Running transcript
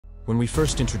When we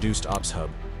first introduced OpsHub,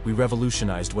 we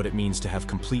revolutionized what it means to have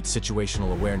complete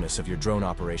situational awareness of your drone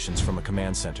operations from a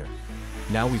command center.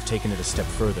 Now we've taken it a step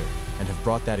further and have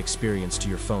brought that experience to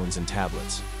your phones and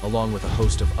tablets, along with a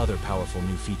host of other powerful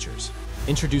new features.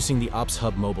 Introducing the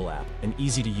OpsHub Mobile App, an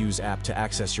easy-to-use app to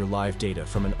access your live data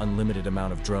from an unlimited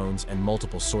amount of drones and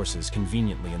multiple sources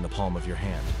conveniently in the palm of your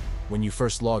hand. When you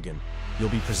first log in, you'll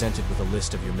be presented with a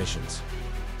list of your missions.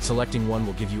 Selecting one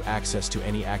will give you access to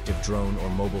any active drone or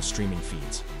mobile streaming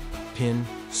feeds. Pin,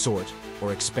 sort,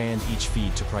 or expand each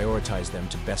feed to prioritize them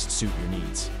to best suit your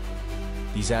needs.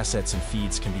 These assets and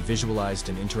feeds can be visualized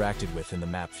and interacted with in the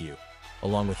map view,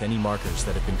 along with any markers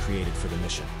that have been created for the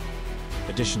mission.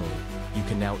 Additionally, you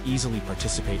can now easily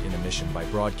participate in a mission by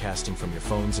broadcasting from your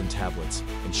phones and tablets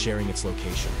and sharing its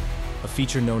location, a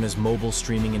feature known as mobile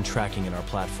streaming and tracking in our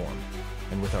platform.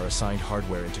 And with our assigned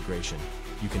hardware integration,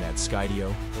 you can add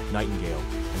Skydio, Nightingale,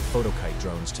 and Photokite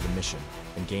drones to the mission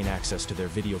and gain access to their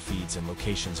video feeds and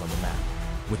locations on the map.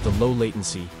 With the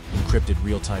low-latency, encrypted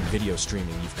real-time video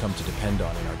streaming you've come to depend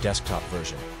on in our desktop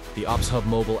version, the OpsHub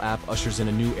mobile app ushers in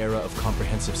a new era of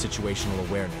comprehensive situational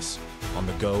awareness, on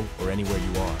the go or anywhere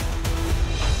you are.